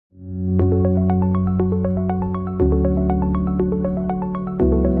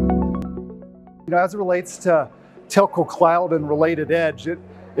As it relates to telco cloud and related edge, it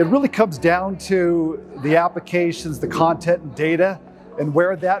really comes down to the applications, the content and data, and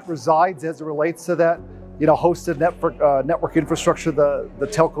where that resides as it relates to that hosted network infrastructure the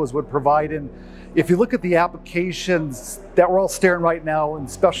telcos would provide. And if you look at the applications that we're all staring right now in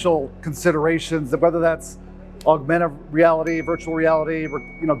special considerations, whether that's augmented reality, virtual reality,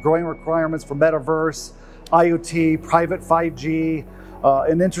 growing requirements for metaverse, IoT, private 5G,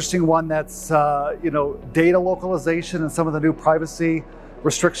 an interesting one that's data localization and some of the new privacy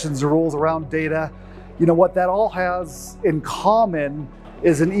restrictions and rules around data. What that all has in common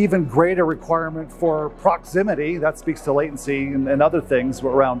is an even greater requirement for proximity. That speaks to latency and other things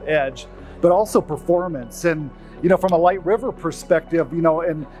around edge, but also performance. And from a Lightriver perspective,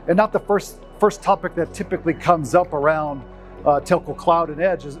 and not the first topic that typically comes up around telco cloud and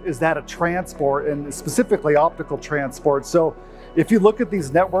edge is that of transport, and specifically optical transport. So if you look at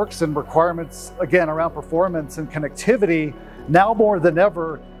these networks and requirements, again, around performance and connectivity, now more than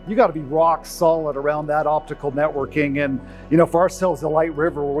ever, you got to be rock solid around that optical networking. And for ourselves at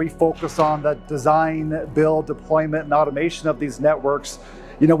Lightriver, where we focus on the design, build, deployment, and automation of these networks,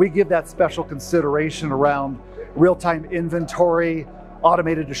 we give that special consideration around real-time inventory,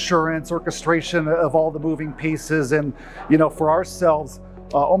 automated assurance, orchestration of all the moving pieces. And for ourselves,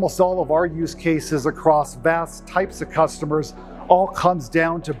 almost all of our use cases across vast types of customers all comes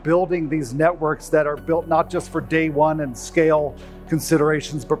down to building these networks that are built not just for day one and scale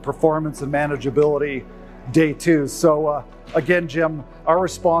considerations, but performance and manageability day two. So again, Jim, our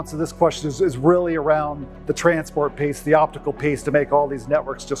response to this question is really around the transport piece, the optical piece, to make all these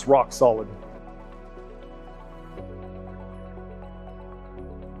networks just rock solid.